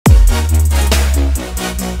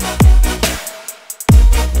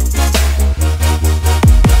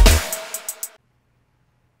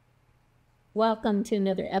Welcome to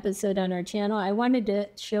another episode on our channel. I wanted to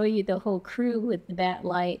show you the whole crew with the bat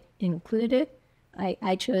light included.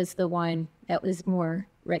 I chose the one that was more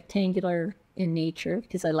rectangular in nature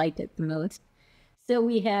because I liked it the most. So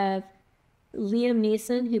we have Liam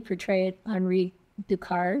Neeson, who portrayed Henri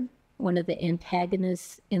Ducard, one of the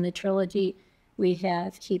antagonists in the trilogy. We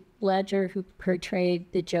have Heath who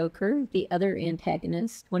portrayed the Joker, the other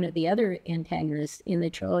antagonist, one of the other antagonists in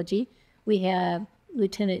the trilogy. We have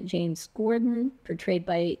Lieutenant James Gordon, portrayed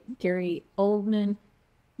by Gary Oldman.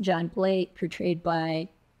 John Blake, portrayed by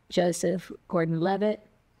Joseph Gordon-Levitt.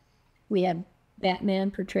 We have Batman,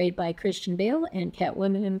 portrayed by Christian Bale, and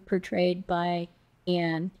Catwoman, portrayed by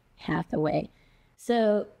Anne Hathaway.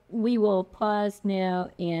 So we will pause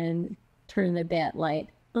now and turn the bat light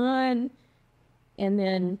on, and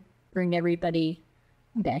then bring everybody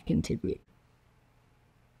back into view.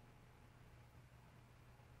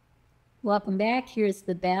 Welcome back. Here's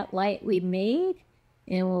the bat light we made,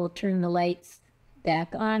 and we'll turn the lights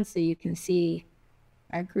back on so you can see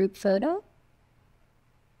our group photo.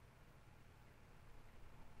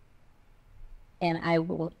 And I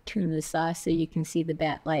will turn this off so you can see the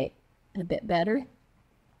bat light a bit better.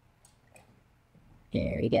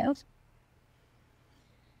 There we go.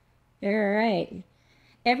 All right.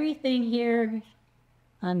 Everything here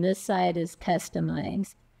on this side is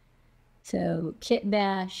customized. So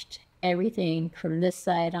kitbashed, everything from this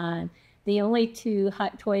side on. The only two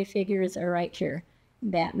hot toy figures are right here.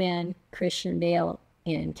 Batman, Christian Bale,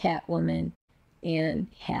 and Catwoman, and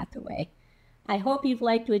Hathaway. I hope you've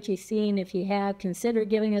liked what you've seen. If you have, consider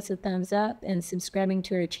giving us a thumbs up and subscribing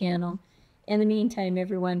to our channel. In the meantime,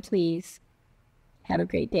 everyone, please have a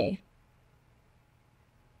great day.